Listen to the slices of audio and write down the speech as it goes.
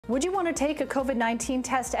Would you want to take a COVID-19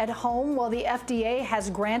 test at home? Well, the FDA has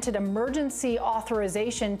granted emergency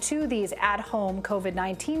authorization to these at-home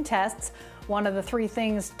COVID-19 tests. One of the three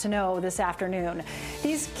things to know this afternoon.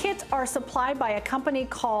 These kits are supplied by a company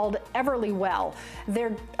called Everlywell.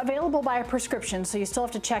 They're available by a prescription, so you still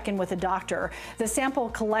have to check in with a doctor. The sample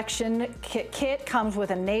collection kit comes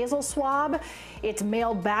with a nasal swab. It's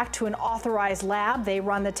mailed back to an authorized lab. They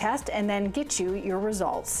run the test and then get you your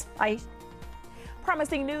results.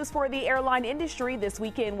 Promising news for the airline industry. This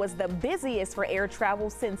weekend was the busiest for air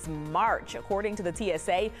travel since March. According to the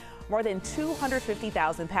TSA, more than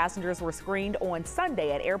 250,000 passengers were screened on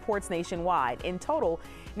Sunday at airports nationwide. In total,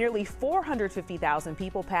 nearly 450,000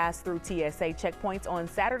 people passed through TSA checkpoints on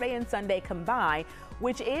Saturday and Sunday combined,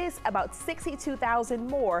 which is about 62,000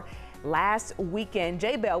 more last weekend.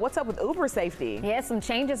 J Bell, what's up with Uber safety? Yes, some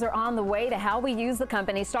changes are on the way to how we use the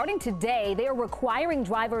company. Starting today, they are requiring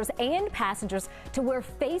drivers and passengers to wear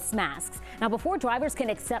face masks. Now, before drivers can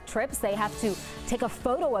accept trips, they have to take a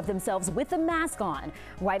photo of themselves with the mask on.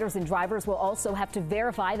 Riders and drivers will also have to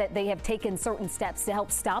verify that they have taken certain steps to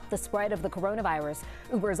help stop the spread of the coronavirus.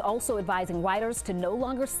 Uber is also advising riders to no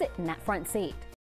longer sit in that front seat.